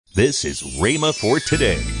This is Rhema for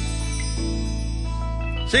today.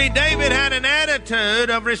 See, David had an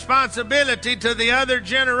attitude of responsibility to the other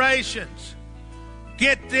generations.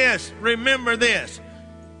 Get this, remember this.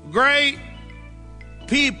 Great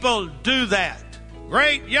people do that.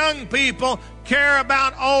 Great young people care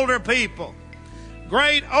about older people.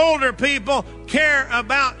 Great older people care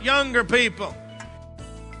about younger people.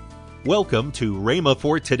 Welcome to Rhema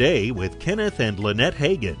for Today with Kenneth and Lynette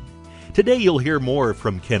Hagin. Today you'll hear more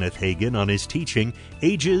from Kenneth Hagin on his teaching,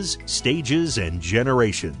 Ages, Stages, and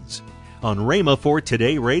Generations, on Rhema for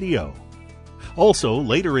Today Radio. Also,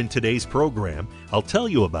 later in today's program, I'll tell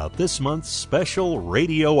you about this month's special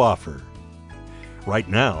radio offer. Right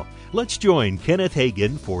now, let's join Kenneth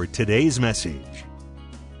Hagin for today's message.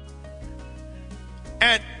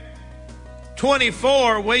 At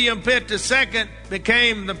 24, William Pitt II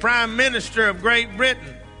became the Prime Minister of Great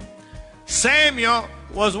Britain. Samuel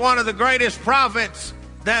was one of the greatest prophets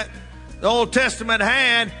that the Old Testament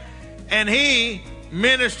had, and he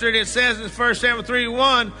ministered, it says in 1 Samuel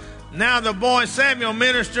 3:1, now the boy Samuel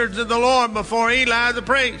ministered to the Lord before Eli the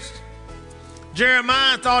priest.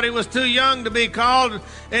 Jeremiah thought he was too young to be called,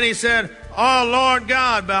 and he said, oh Lord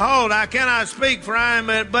God, behold, I cannot speak, for I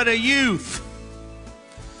am but a youth.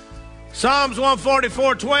 Psalms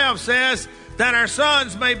 144:12 says that our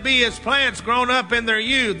sons may be as plants grown up in their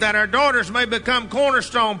youth, that our daughters may become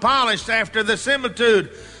cornerstone polished after the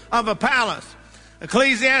similitude of a palace.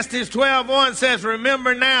 Ecclesiastes 12:1 says,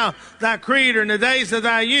 remember now thy Creator in the days of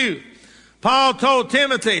thy youth. Paul told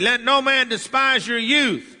Timothy, let no man despise your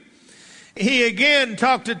youth. He again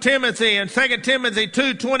talked to Timothy in 2 Timothy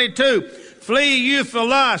 2:22, flee youthful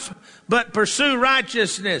lust, but pursue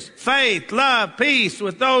righteousness, faith, love, peace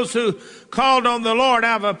with those who called on the Lord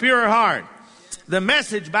out of a pure heart. The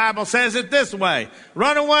Message Bible says it this way,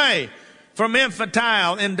 run away from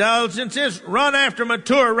infantile indulgences, run after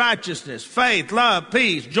mature righteousness, faith, love,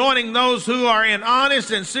 peace, joining those who are in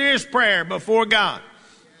honest and serious prayer before God.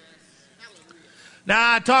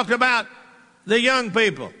 Now, I talked about the young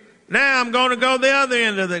people. Now I'm going to go the other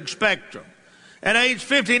end of the spectrum. At age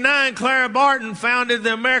 59, Clara Barton founded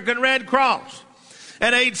the American Red Cross.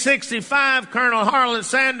 At age 65, Colonel Harlan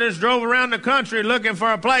Sanders drove around the country looking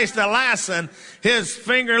for a place to lassen his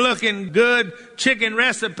finger-looking good chicken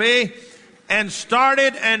recipe and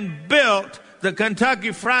started and built the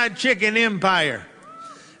Kentucky Fried Chicken empire.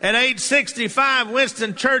 At age 65,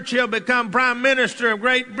 Winston Churchill became Prime Minister of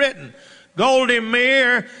Great Britain. Goldie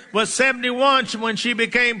Meir was 71 when she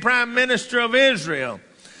became Prime Minister of Israel.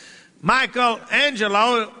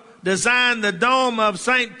 Michelangelo designed the dome of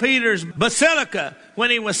St. Peter's Basilica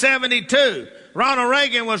when he was 72. Ronald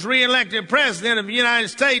Reagan was reelected President of the United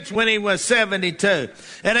States when he was 72.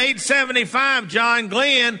 At age 75, John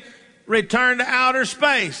Glenn returned to outer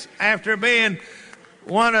space after being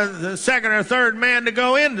one of the second or third man to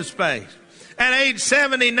go into space. At age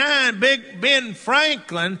 79, Big Ben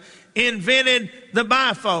Franklin invented the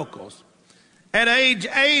bifocals. At age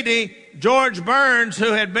 80, George Burns,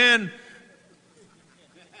 who had been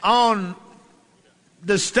on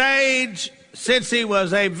the stage since he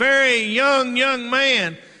was a very young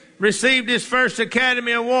man, received his first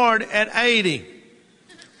Academy Award at 80.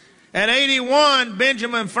 At 81,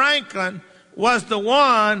 Benjamin Franklin was the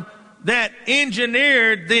one that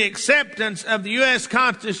engineered the acceptance of the U.S.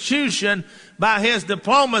 Constitution by his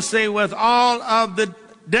diplomacy with all of the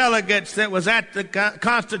delegates that was at the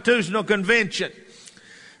Constitutional Convention.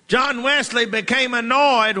 John Wesley became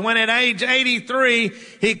annoyed when at age 83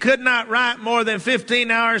 he could not write more than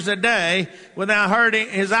 15 hours a day without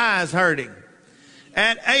his eyes hurting.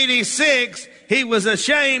 At 86, he was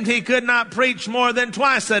ashamed he could not preach more than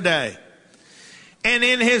twice a day. And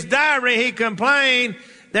in his diary he complained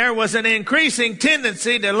there was an increasing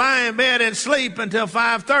tendency to lie in bed and sleep until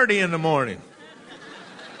 5:30 in the morning.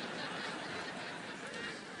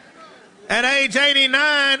 At age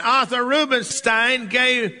 89, Arthur Rubinstein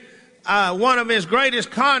gave one of his greatest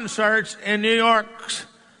concerts in New York City's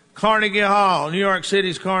Carnegie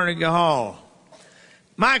Hall.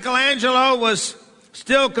 Michelangelo was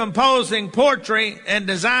still composing poetry and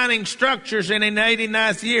designing structures in his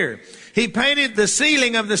 89th year. He painted the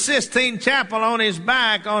ceiling of the Sistine Chapel on his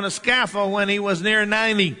back on a scaffold when he was near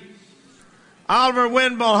 90. Oliver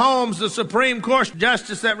Wendell Holmes, the Supreme Court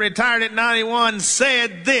Justice that retired at 91,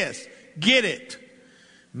 said this, get it,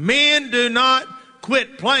 men do not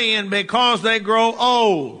quit playing because they grow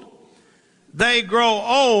old. They grow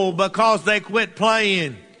old because they quit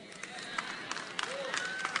playing.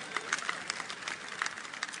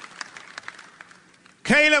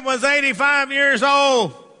 Caleb was 85 years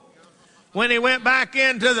old when he went back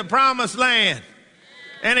into the promised land.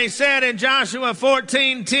 And he said in Joshua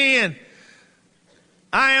 14:10,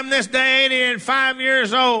 I am this day 85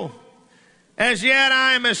 years old. As yet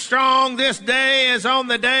I am as strong this day as on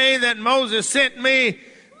the day that Moses sent me.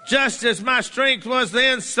 Just as my strength was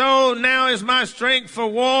then, so now is my strength for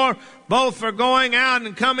war, both for going out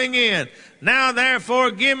and coming in. Now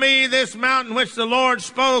therefore give me this mountain which the Lord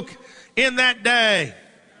spoke in that day.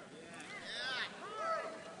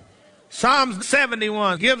 Psalm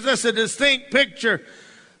 71 gives us a distinct picture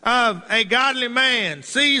of a godly man,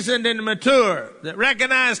 seasoned and mature, that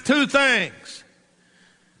recognized two things.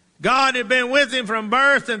 God had been with him from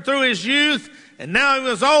birth and through his youth, and now he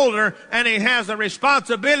was older, and he has a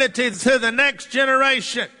responsibility to the next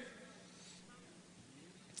generation.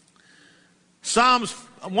 Psalms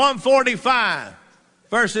 145,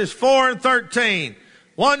 verses 4 and 13.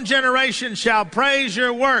 One generation shall praise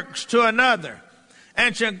your works to another,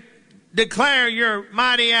 and shall declare your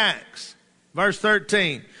mighty acts. Verse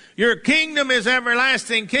 13. Your kingdom is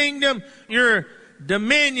everlasting kingdom. Your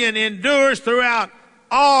dominion endures throughout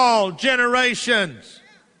all generations.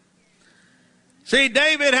 See,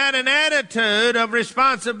 David had an attitude of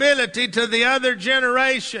responsibility to the other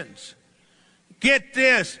generations. Get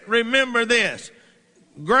this, remember this.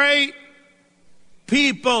 Great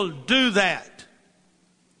people do that.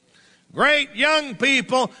 Great young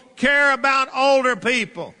people care about older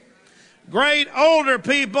people. Great older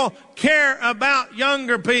people care about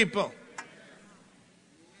younger people.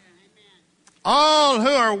 All who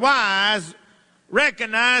are wise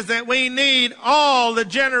recognize that we need all the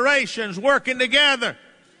generations working together.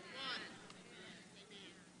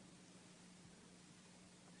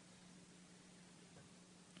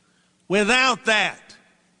 Without that,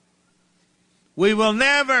 we will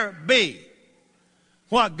never be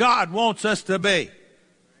what God wants us to be.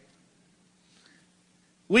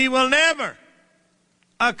 We will never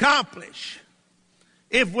accomplish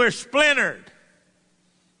if we're splintered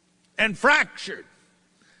and fractured,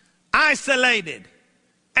 isolated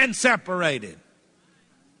and separated.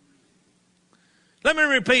 Let me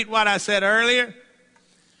repeat what I said earlier.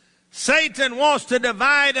 Satan wants to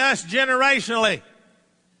divide us generationally.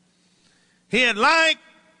 He'd like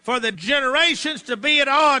for the generations to be at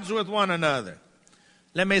odds with one another.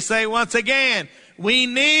 Let me say once again, we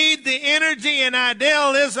need the energy and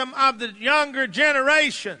idealism of the younger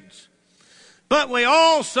generations. But we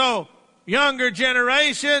also, younger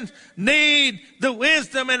generations, need the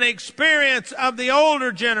wisdom and experience of the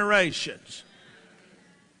older generations.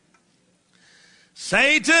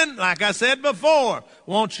 Satan, like I said before,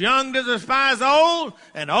 wants young to despise old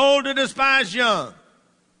and old to despise young.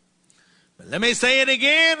 But let me say it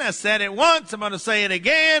again. I said it once. I'm going to say it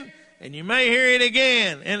again. And you may hear it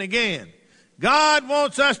again and again. God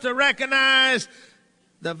wants us to recognize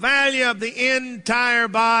the value of the entire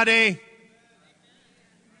body,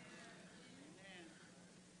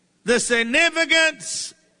 the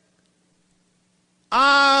significance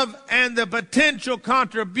of and the potential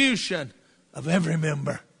contribution of every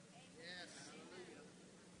member.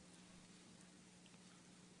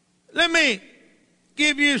 Let me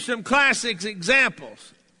give you some classic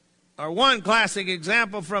examples, or one classic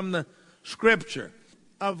example from the Scripture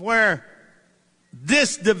of where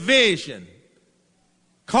this division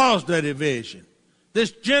caused a division,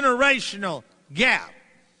 this generational gap,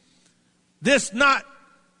 this not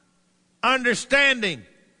understanding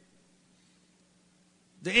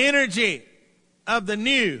the energy of the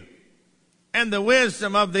new and the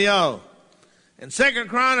wisdom of the old. In 2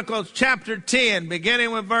 Chronicles chapter 10,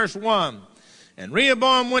 beginning with verse 1, and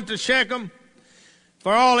Rehoboam went to Shechem,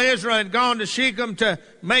 for all Israel had gone to Shechem to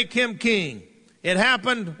make him king. It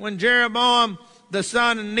happened when Jeroboam the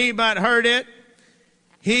son of Nebat heard it.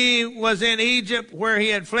 He was in Egypt, where he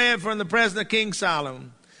had fled from the presence of King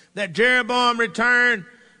Solomon, that Jeroboam returned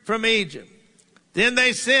from Egypt. Then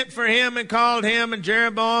they sent for him and called him, and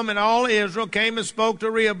Jeroboam and all Israel came and spoke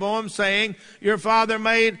to Rehoboam, saying, your father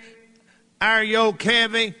made our yoke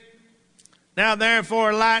heavy. Now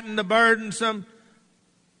therefore lighten the burdensome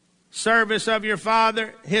service of your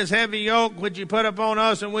father, his heavy yoke which he put upon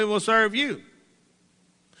us, and we will serve you.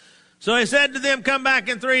 So he said to them, come back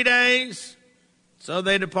in 3 days. So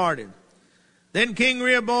they departed. Then King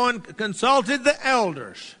Rehoboam consulted the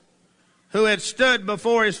elders who had stood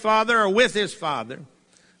before his father, or with his father,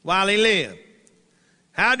 while he lived.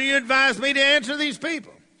 How do you advise me to answer these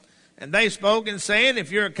people? And they spoke and saying,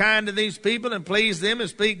 if you're kind to these people and please them and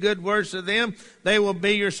speak good words to them, they will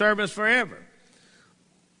be your servants forever.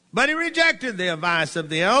 But he rejected the advice of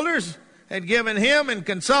the elders had given him and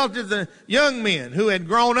consulted the young men who had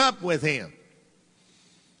grown up with him,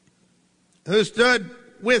 who stood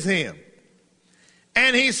with him.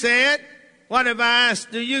 And he said, What have I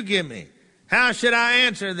asked do you give me? How should I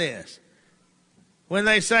answer this? When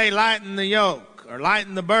they say, lighten the yoke, or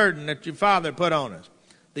lighten the burden that your father put on us.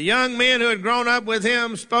 The young men who had grown up with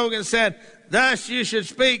him spoke and said, thus you should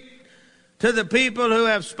speak to the people who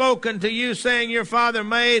have spoken to you, saying, your father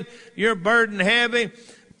made your burden heavy,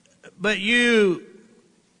 but you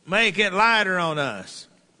make it lighter on us.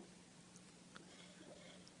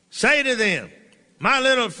 Say to them, my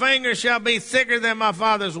little finger shall be thicker than my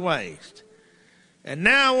father's waist. And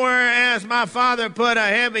now whereas my father put a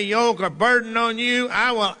heavy yoke or burden on you,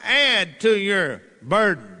 I will add to your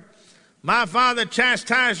burden. My father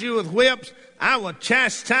chastised you with whips, I will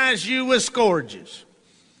chastise you with scourges.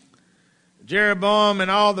 Jeroboam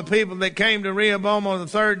and all the people that came to Rehoboam on the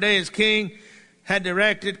third day as king had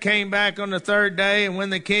directed, came back on the third day, and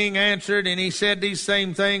when the king answered, and he said these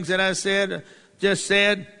same things that I just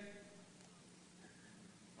said.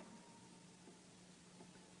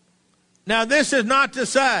 Now this is not to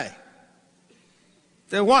say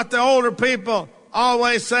that what the older people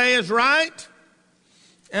always say is right,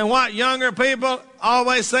 and what younger people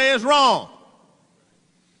always say is wrong.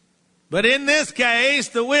 But in this case,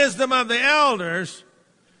 the wisdom of the elders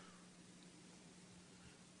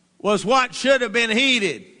was what should have been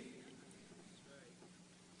heeded.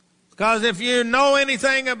 Because if you know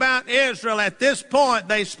anything about Israel, at this point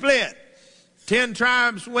they split. 10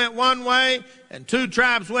 tribes went one way and 2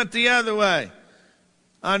 tribes went the other way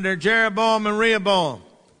under Jeroboam and Rehoboam.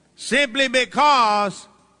 Simply because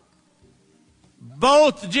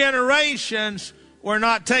both generations were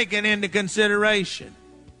not taken into consideration.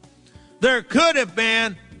 There could have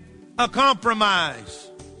been a compromise.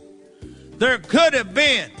 There could have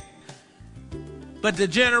been. But the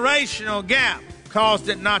generational gap caused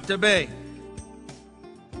it not to be.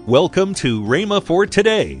 Welcome to Rhema for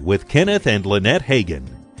Today with Kenneth and Lynette Hagin.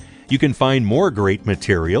 You can find more great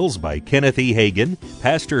materials by Kenneth E. Hagin,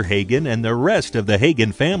 Pastor Hagin, and the rest of the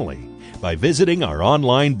Hagin family by visiting our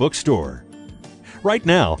online bookstore. Right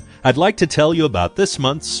now, I'd like to tell you about this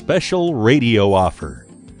month's special radio offer.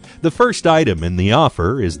 The first item in the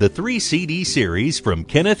offer is the 3-CD series from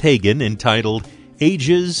Kenneth Hagin entitled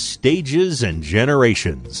Ages, Stages, and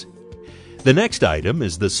Generations. The next item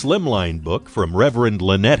is the Slimline book from Reverend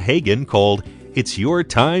Lynette Hagin called It's Your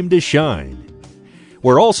Time to Shine.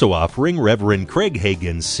 We're also offering Reverend Craig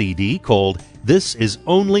Hagin's CD called This Is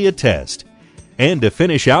Only a Test. And to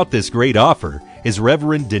finish out this great offer is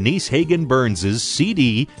Reverend Denise Hagin Burns'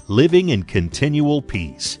 CD Living in Continual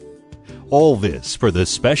Peace. All this for the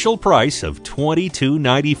special price of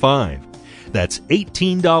 $22.95. That's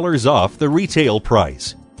 $18 off the retail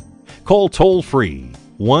price. Call toll-free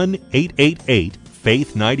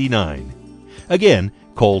 1-888-FAITH-99. Again,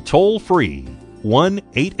 call toll-free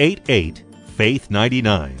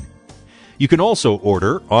 1-888-FAITH-99. You can also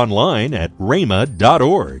order online at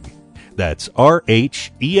rhema.org. That's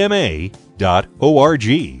rhema.org.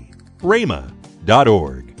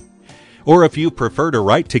 rhema.org. Or if you prefer to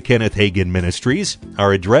write to Kenneth Hagin Ministries,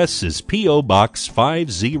 our address is P.O. Box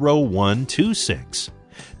 50126,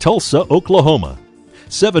 Tulsa, Oklahoma,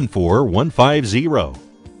 74150.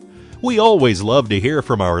 We always love to hear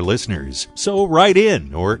from our listeners, so write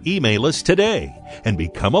in or email us today and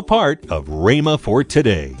become a part of Rhema for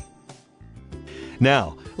Today.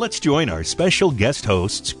 Now, let's join our special guest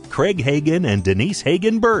hosts, Craig Hagin and Denise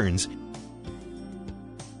Hagin Burns.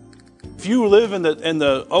 If you live in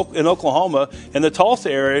Oklahoma, in the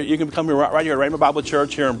Tulsa area, you can come right here at Rhema Bible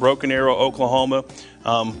Church here in Broken Arrow, Oklahoma.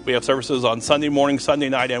 We have services on Sunday morning, Sunday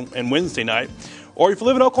night, and Wednesday night. Or if you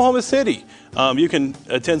live in Oklahoma City, you can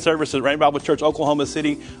attend services at Rhema Bible Church, Oklahoma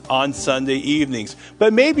City on Sunday evenings.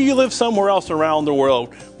 But maybe you live somewhere else around the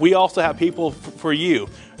world. We also have people for you.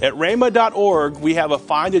 At rhema.org, we have a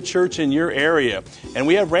Find a Church in your area. And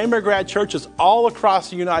we have Rhema grad churches all across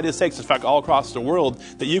the United States, in fact, all across the world,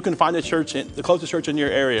 that you can find a church, the closest church in your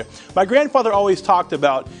area. My grandfather always talked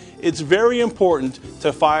about it's very important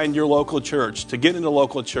to find your local church, to get into a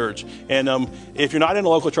local church. And if you're not in a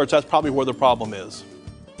local church, that's probably where the problem is.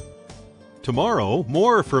 Tomorrow,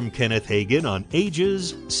 more from Kenneth Hagin on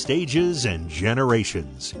ages, stages, and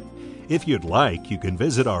generations. If you'd like, you can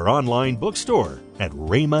visit our online bookstore at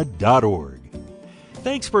rhema.org.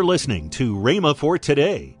 Thanks for listening to Rhema for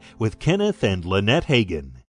Today with Kenneth and Lynette Hagin.